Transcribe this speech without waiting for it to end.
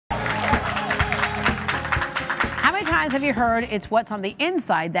times have you heard it's what's on the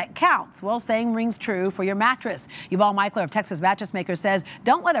inside that counts? Well, same rings true for your mattress. Yuval Michler of Texas Mattress Maker says,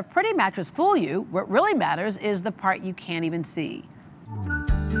 don't let a pretty mattress fool you. What really matters is the part you can't even see.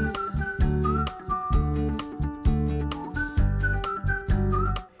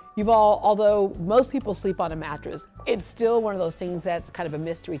 Yuval, although most people sleep on a mattress, it's still one of those things that's kind of a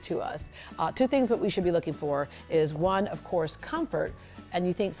mystery to us. Two things that we should be looking for is one, of course, comfort. And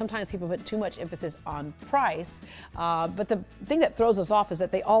you think sometimes people put too much emphasis on price, but the thing that throws us off is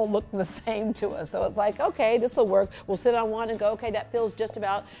that they all look the same to us. So it's like, okay, this will work. We'll sit on one and go, okay, that feels just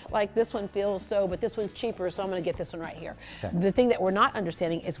about like this one feels so, but this one's cheaper, so I'm gonna get this one right here. Exactly. The thing that we're not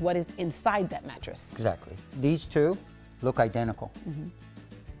understanding is what is inside that mattress. Exactly. These two look identical. Mm-hmm.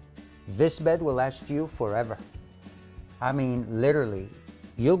 This bed will last you forever. I mean, literally,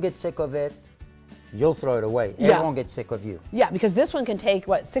 you'll get sick of it, you'll throw it away. Yeah. It won't get sick of you. Yeah, because this one can take,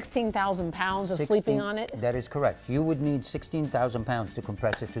 what, 16,000 pounds of sleeping on it? That is correct. You would need 16,000 pounds to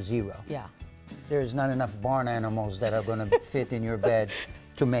compress it to zero. Yeah. There's not enough barn animals that are going to fit in your bed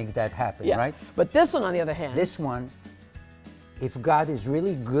to make that happen, yeah. right? But this one, on the other hand. This one, if God is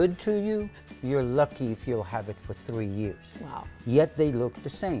really good to you, you're lucky if you'll have it for 3 years. Wow. Yet they look the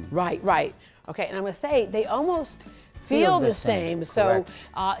same. Right, right. Okay, and I'm going to say they almost feel the same. So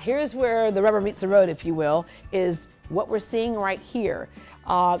here's where the rubber meets the road, if you will, is what we're seeing right here.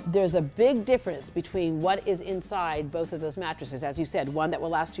 There's a big difference between what is inside both of those mattresses. As you said, one that will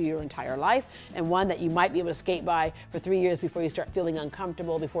last you your entire life and one that you might be able to skate by for 3 years before you start feeling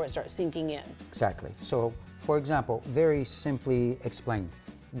uncomfortable, before it starts sinking in. Exactly. So, for example, very simply explained,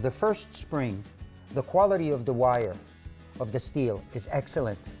 the first spring, the quality of the wire, of the steel, is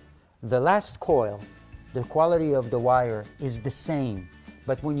excellent. The last coil, the quality of the wire is the same.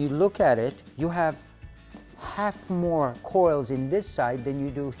 But when you look at it, you have half more coils in this side than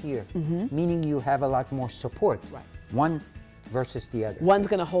you do here, meaning you have a lot more support. Right. One versus the other. One's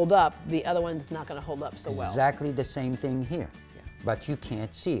going to hold up, the other one's not going to hold up so well. Exactly the same thing here, but you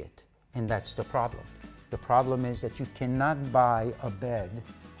can't see it, and that's the problem. The problem is that you cannot buy a bed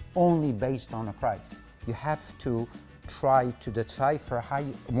only based on a price. You have to try to decipher how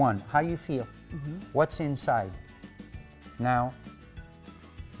you feel, what's inside. Now,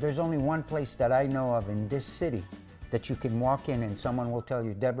 there's only one place that I know of in this city that you can walk in and someone will tell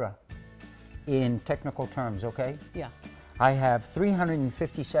you, Deborah, in technical terms, okay? Yeah. I have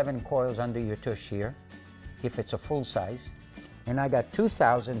 357 coils under your tush here, if it's a full size, and I got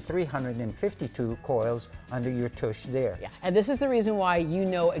 2,352 coils under your tush there. Yeah, and this is the reason why you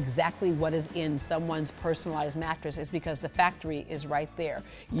know exactly what is in someone's personalized mattress, is because the factory is right there.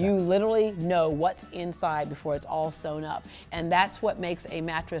 Exactly. You literally know what's inside before it's all sewn up. And that's what makes a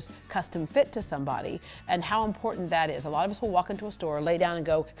mattress custom fit to somebody, and how important that is. A lot of us will walk into a store, lay down and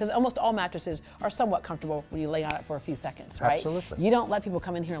go, because almost all mattresses are somewhat comfortable when you lay on it for a few seconds, right? Absolutely. You don't let people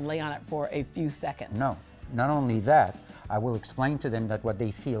come in here and lay on it for a few seconds. No, not only that, I will explain to them that what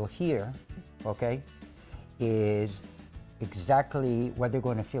they feel here, okay, is exactly what they're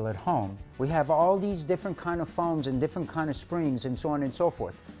going to feel at home. We have all these different kind of foams and different kind of springs and so on and so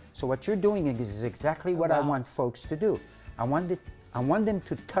forth. So what you're doing is exactly what I want folks to do. I want them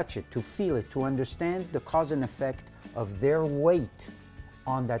to touch it, to feel it, to understand the cause and effect of their weight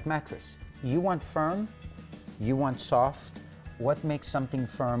on that mattress. You want firm, you want soft. What makes something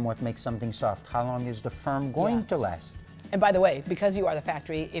firm? What makes something soft? How long is the firm going to last? And by the way, because you are the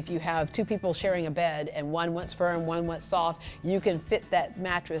factory, if you have two people sharing a bed and one wants firm, one wants soft, you can fit that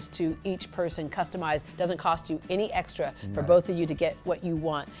mattress to each person, customized. Doesn't cost you any extra for both of you to get what you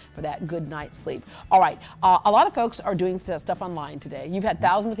want for that good night's sleep. All right, a lot of folks are doing stuff online today. You've had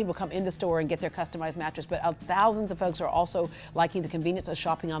thousands of people come in the store and get their customized mattress, but thousands of folks are also liking the convenience of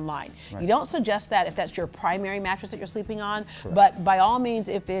shopping online. You don't suggest that if that's your primary mattress that you're sleeping on, but by all means,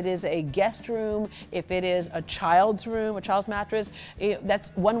 if it is a guest room, if it is a child's room, child's mattress, that's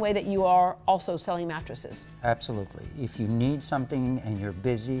one way that you are also selling mattresses. Absolutely. If you need something and you're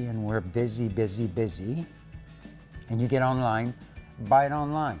busy, and we're busy, and you get online, buy it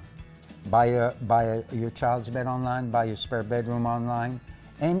online. Buy your child's bed online, buy your spare bedroom online.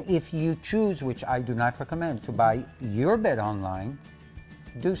 And if you choose, which I do not recommend, to buy your bed online,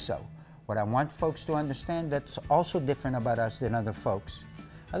 do so. What I want folks to understand that's also different about us than other folks.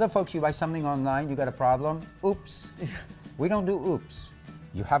 Other folks, you buy something online, you got a problem, oops. We don't do oops.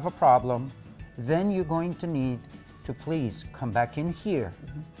 You have a problem, then you're going to need to please come back in here.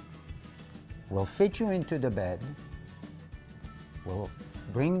 We'll fit you into the bed. We'll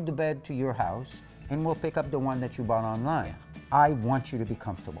bring the bed to your house, and we'll pick up the one that you bought online. I want you to be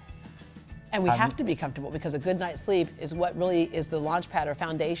comfortable. And we have to be comfortable, because a good night's sleep is what really is the launch pad or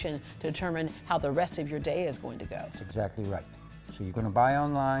foundation to determine how the rest of your day is going to go. That's exactly right. So you're going to buy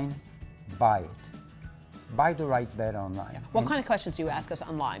online, buy it. Buy the right bed online. Yeah. What kind of questions do you ask us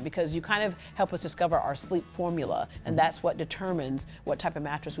online? Because you kind of help us discover our sleep formula, and that's what determines what type of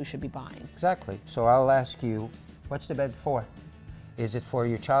mattress we should be buying. Exactly. So I'll ask you, what's the bed for? Is it for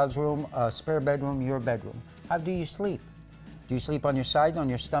your child's room, a spare bedroom, your bedroom? How do you sleep? Do you sleep on your side, on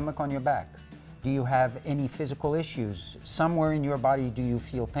your stomach, on your back? Do you have any physical issues? Somewhere in your body do you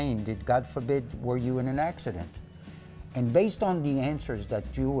feel pain? Did, God forbid, were you in an accident? And based on the answers that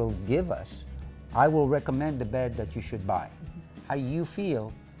you will give us, I will recommend the bed that you should buy. How you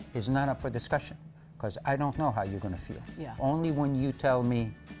feel is not up for discussion, because I don't know how you're going to feel. Yeah. Only when you tell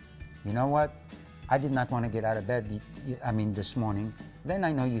me, you know what, I did not want to get out of bed, this morning, then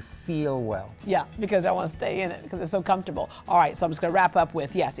I know you feel well. Yeah, because I want to stay in it because it's so comfortable. All right, so I'm just going to wrap up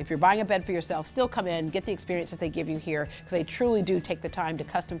with, yes, if you're buying a bed for yourself, still come in, get the experience that they give you here, because they truly do take the time to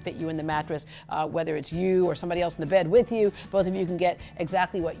custom fit you in the mattress, whether it's you or somebody else in the bed with you. Both of you can get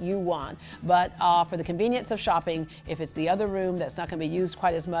exactly what you want. But for the convenience of shopping, if it's the other room that's not going to be used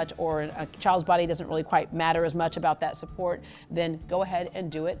quite as much, or a child's body doesn't really quite matter as much about that support, then go ahead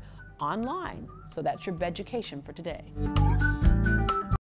and do it online. So that's your beducation for today.